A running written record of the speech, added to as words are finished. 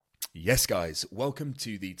Yes, guys, welcome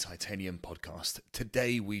to the Titanium Podcast.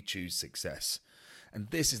 Today we choose success. And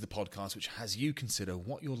this is the podcast which has you consider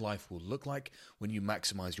what your life will look like when you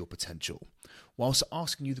maximize your potential, whilst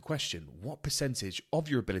asking you the question, what percentage of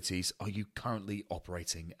your abilities are you currently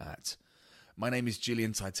operating at? My name is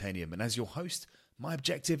Julian Titanium, and as your host, my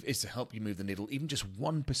objective is to help you move the needle even just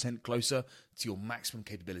 1% closer to your maximum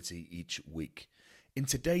capability each week. In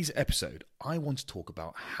today's episode, I want to talk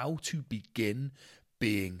about how to begin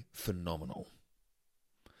being phenomenal.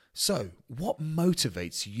 So, what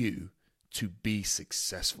motivates you to be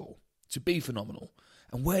successful, to be phenomenal?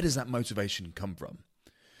 And where does that motivation come from?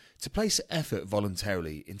 To place effort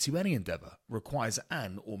voluntarily into any endeavor requires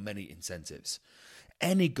an or many incentives.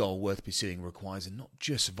 Any goal worth pursuing requires not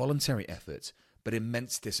just voluntary effort, but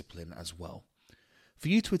immense discipline as well. For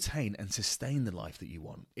you to attain and sustain the life that you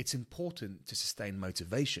want, it's important to sustain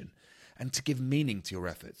motivation and to give meaning to your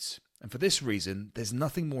efforts. And for this reason, there's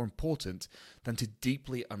nothing more important than to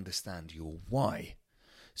deeply understand your why.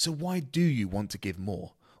 So why do you want to give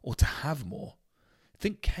more or to have more?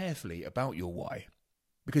 Think carefully about your why,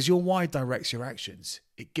 because your why directs your actions.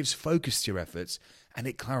 It gives focus to your efforts and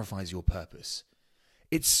it clarifies your purpose.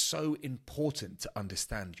 It's so important to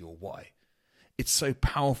understand your why. It's so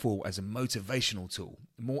powerful as a motivational tool,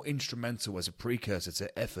 more instrumental as a precursor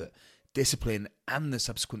to effort, discipline, and the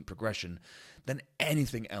subsequent progression than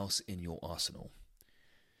anything else in your arsenal.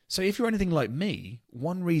 So if you're anything like me,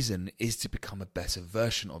 one reason is to become a better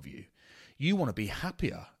version of you. You want to be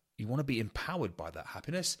happier. You want to be empowered by that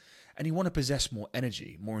happiness, and you want to possess more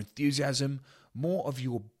energy, more enthusiasm, more of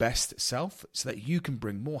your best self, so that you can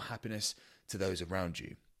bring more happiness to those around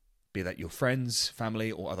you, be that your friends,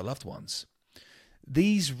 family, or other loved ones.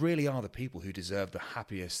 These really are the people who deserve the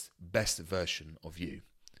happiest, best version of you.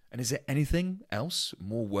 And is there anything else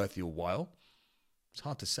more worth your while? It's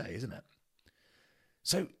hard to say, isn't it?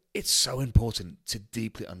 So it's so important to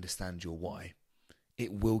deeply understand your why.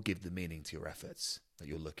 It will give the meaning to your efforts that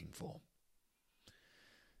you're looking for.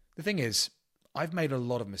 The thing is, I've made a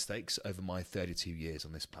lot of mistakes over my 32 years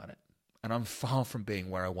on this planet, and I'm far from being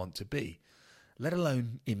where I want to be, let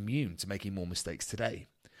alone immune to making more mistakes today.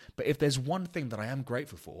 But if there's one thing that I am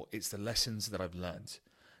grateful for, it's the lessons that I've learned.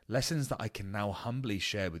 Lessons that I can now humbly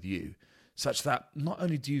share with you, such that not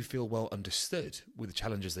only do you feel well understood with the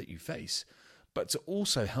challenges that you face, but to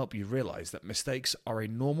also help you realize that mistakes are a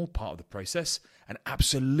normal part of the process and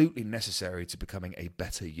absolutely necessary to becoming a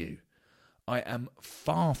better you. I am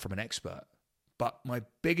far from an expert, but my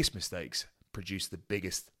biggest mistakes produce the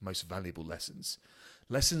biggest, most valuable lessons.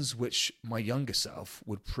 Lessons which my younger self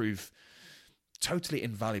would prove totally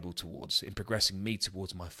invaluable towards in progressing me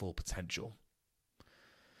towards my full potential.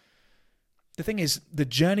 The thing is, the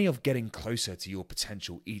journey of getting closer to your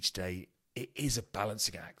potential each day, it is a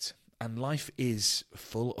balancing act, and life is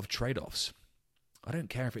full of trade-offs. I don't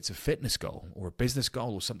care if it's a fitness goal or a business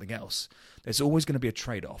goal or something else. There's always going to be a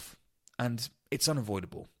trade-off, and it's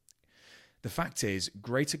unavoidable. The fact is,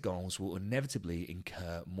 greater goals will inevitably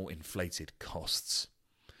incur more inflated costs.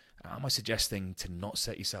 Am I suggesting to not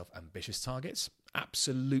set yourself ambitious targets?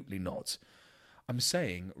 Absolutely not. I'm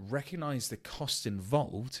saying recognize the costs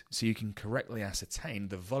involved so you can correctly ascertain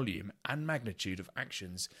the volume and magnitude of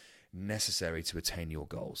actions necessary to attain your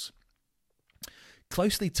goals.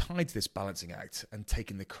 Closely tied to this balancing act and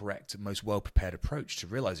taking the correct, most well-prepared approach to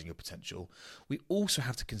realizing your potential, we also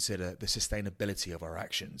have to consider the sustainability of our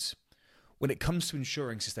actions. When it comes to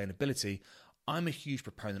ensuring sustainability, I'm a huge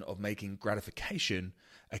proponent of making gratification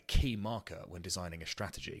a key marker when designing a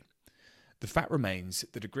strategy. The fact remains,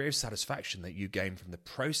 the degree of satisfaction that you gain from the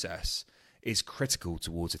process is critical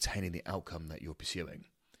towards attaining the outcome that you're pursuing.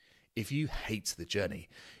 If you hate the journey,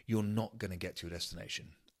 you're not going to get to your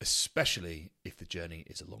destination, especially if the journey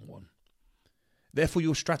is a long one. Therefore,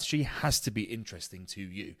 your strategy has to be interesting to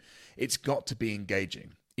you. It's got to be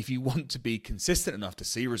engaging. If you want to be consistent enough to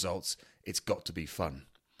see results, it's got to be fun.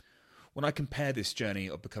 When I compare this journey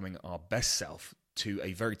of becoming our best self to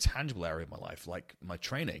a very tangible area of my life, like my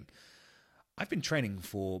training, I've been training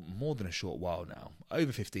for more than a short while now,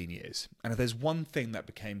 over 15 years. And if there's one thing that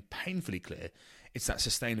became painfully clear, it's that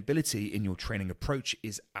sustainability in your training approach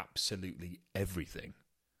is absolutely everything.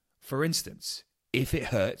 For instance, if it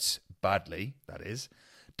hurts badly, that is,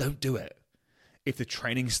 don't do it. If the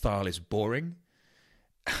training style is boring,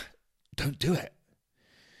 don't do it.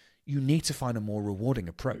 You need to find a more rewarding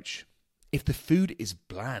approach. If the food is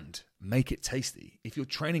bland, make it tasty. If your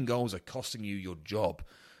training goals are costing you your job,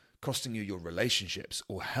 costing you your relationships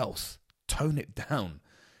or health, tone it down.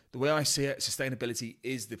 The way I see it, sustainability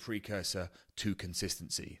is the precursor to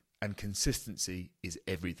consistency, and consistency is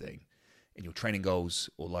everything in your training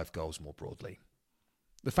goals or life goals more broadly.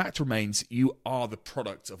 The fact remains, you are the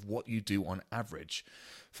product of what you do on average.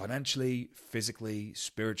 Financially, physically,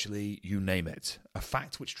 spiritually, you name it. A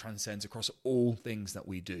fact which transcends across all things that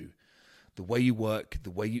we do. The way you work,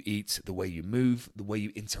 the way you eat, the way you move, the way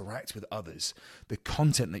you interact with others, the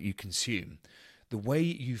content that you consume, the way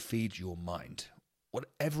you feed your mind.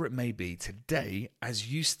 Whatever it may be, today,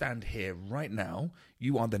 as you stand here right now,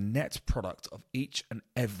 you are the net product of each and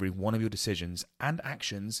every one of your decisions and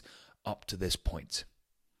actions up to this point.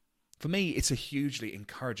 For me, it's a hugely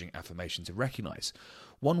encouraging affirmation to recognize,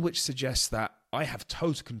 one which suggests that I have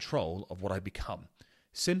total control of what I become,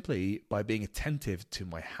 simply by being attentive to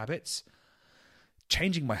my habits.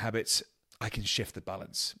 Changing my habits, I can shift the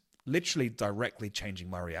balance, literally directly changing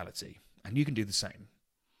my reality, and you can do the same.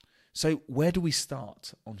 So where do we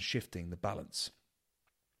start on shifting the balance?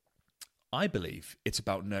 I believe it's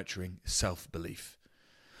about nurturing self-belief.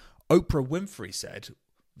 Oprah Winfrey said,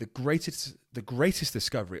 the greatest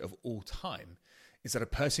discovery of all time is that a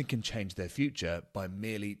person can change their future by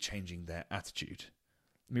merely changing their attitude.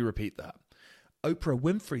 Let me repeat that. Oprah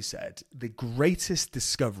Winfrey said, the greatest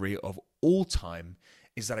discovery of all time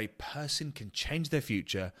is that a person can change their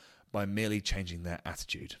future by merely changing their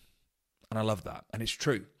attitude. And I love that. And it's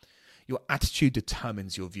true. Your attitude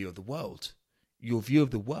determines your view of the world. Your view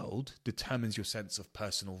of the world determines your sense of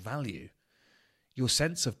personal value. Your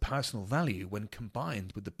sense of personal value, when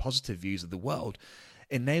combined with the positive views of the world,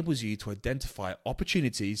 enables you to identify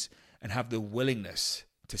opportunities and have the willingness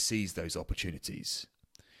to seize those opportunities.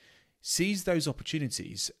 Seize those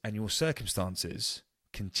opportunities and your circumstances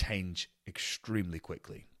can change extremely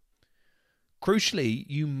quickly. Crucially,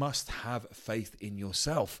 you must have faith in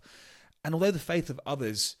yourself. And although the faith of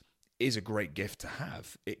others is a great gift to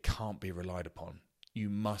have, it can't be relied upon. You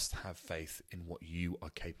must have faith in what you are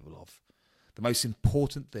capable of. The most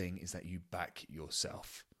important thing is that you back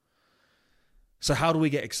yourself. So how do we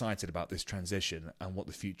get excited about this transition and what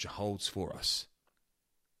the future holds for us?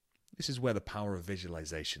 This is where the power of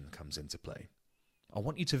visualization comes into play. I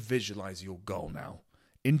want you to visualize your goal now.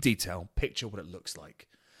 In detail, picture what it looks like,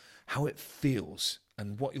 how it feels,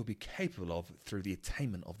 and what you'll be capable of through the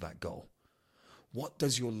attainment of that goal. What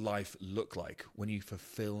does your life look like when you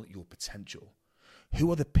fulfill your potential?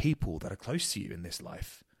 Who are the people that are close to you in this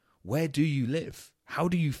life? Where do you live? How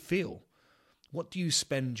do you feel? What do you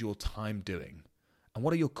spend your time doing? And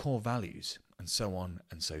what are your core values? And so on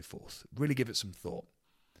and so forth. Really give it some thought.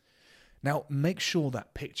 Now, make sure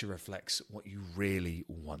that picture reflects what you really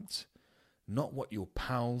want, not what your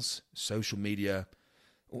pals, social media,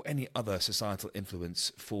 or any other societal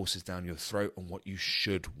influence forces down your throat on what you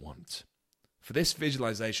should want. For this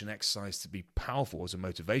visualization exercise to be powerful as a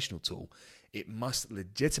motivational tool, it must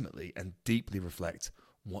legitimately and deeply reflect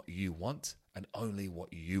what you want and only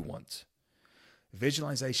what you want.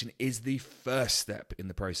 Visualization is the first step in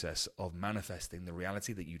the process of manifesting the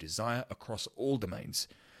reality that you desire across all domains,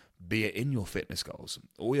 be it in your fitness goals,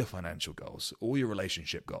 or your financial goals, or your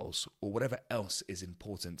relationship goals, or whatever else is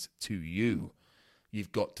important to you.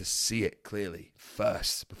 You've got to see it clearly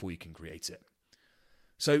first before you can create it.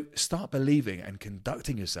 So start believing and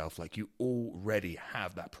conducting yourself like you already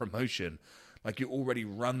have that promotion, like you already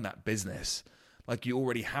run that business, like you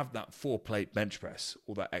already have that 4-plate bench press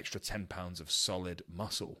or that extra 10 pounds of solid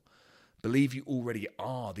muscle. Believe you already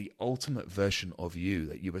are the ultimate version of you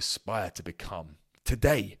that you aspire to become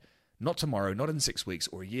today, not tomorrow, not in 6 weeks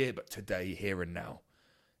or a year, but today, here and now.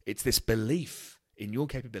 It's this belief in your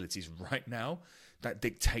capabilities right now that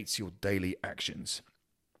dictates your daily actions,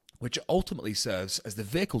 which ultimately serves as the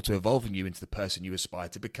vehicle to evolving you into the person you aspire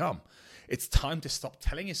to become. It's time to stop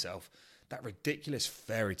telling yourself that ridiculous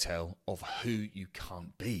fairy tale of who you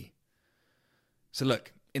can't be. So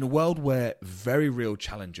look, in a world where very real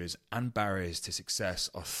challenges and barriers to success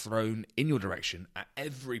are thrown in your direction at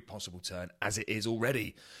every possible turn, as it is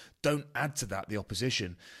already, don't add to that the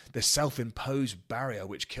opposition, the self-imposed barrier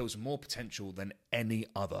which kills more potential than any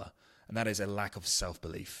other, and that is a lack of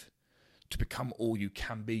self-belief. To become all you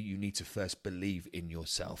can be, you need to first believe in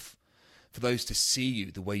yourself. For those to see you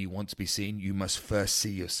the way you want to be seen, you must first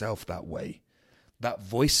see yourself that way. That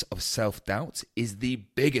voice of self-doubt is the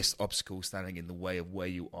biggest obstacle standing in the way of where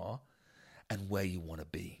you are and where you want to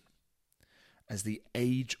be. As the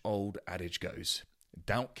age-old adage goes,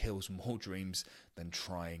 doubt kills more dreams than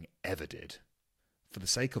trying ever did. For the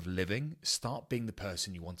sake of living, start being the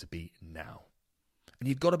person you want to be now. And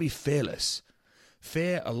you've got to be fearless.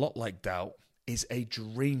 Fear, a lot like doubt, is a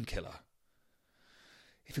dream killer.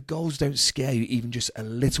 If your goals don't scare you even just a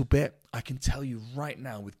little bit, I can tell you right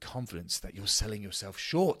now with confidence that you're selling yourself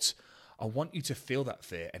short. I want you to feel that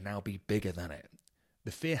fear and now be bigger than it.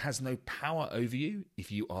 The fear has no power over you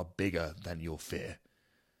if you are bigger than your fear.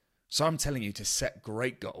 So I'm telling you to set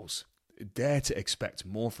great goals, dare to expect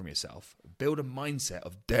more from yourself, build a mindset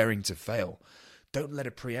of daring to fail. Don't let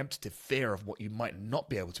a preemptive fear of what you might not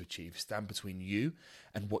be able to achieve stand between you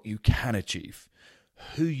and what you can achieve,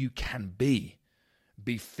 who you can be.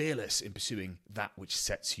 Be fearless in pursuing that which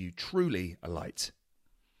sets you truly alight.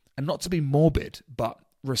 And not to be morbid, but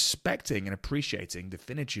respecting and appreciating the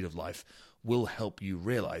finitude of life will help you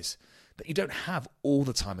realize that you don't have all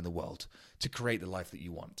the time in the world to create the life that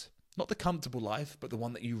you want. Not the comfortable life, but the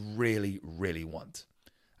one that you really, really want.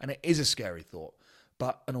 And it is a scary thought,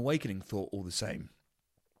 but an awakening thought all the same.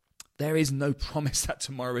 There is no promise that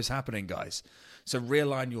tomorrow is happening, guys. So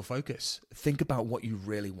realign your focus. Think about what you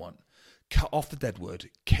really want. Cut off the dead wood.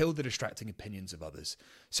 Kill the distracting opinions of others.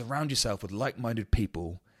 Surround yourself with like-minded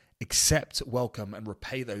people. Accept, welcome, and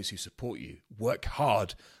repay those who support you. Work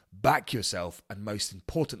hard, back yourself, and most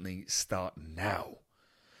importantly, start now.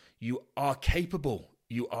 You are capable,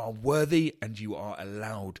 you are worthy, and you are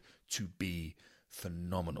allowed to be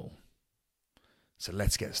phenomenal. So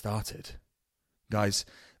let's get started. Guys,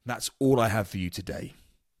 that's all I have for you today.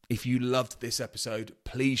 If you loved this episode,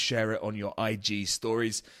 please share it on your IG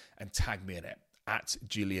stories and tag me in it at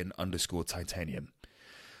Julian_Titanium.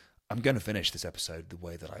 I'm going to finish this episode the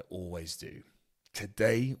way that I always do.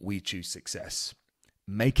 Today, we choose success.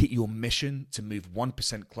 Make it your mission to move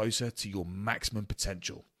 1% closer to your maximum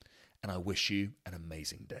potential. And I wish you an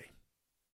amazing day.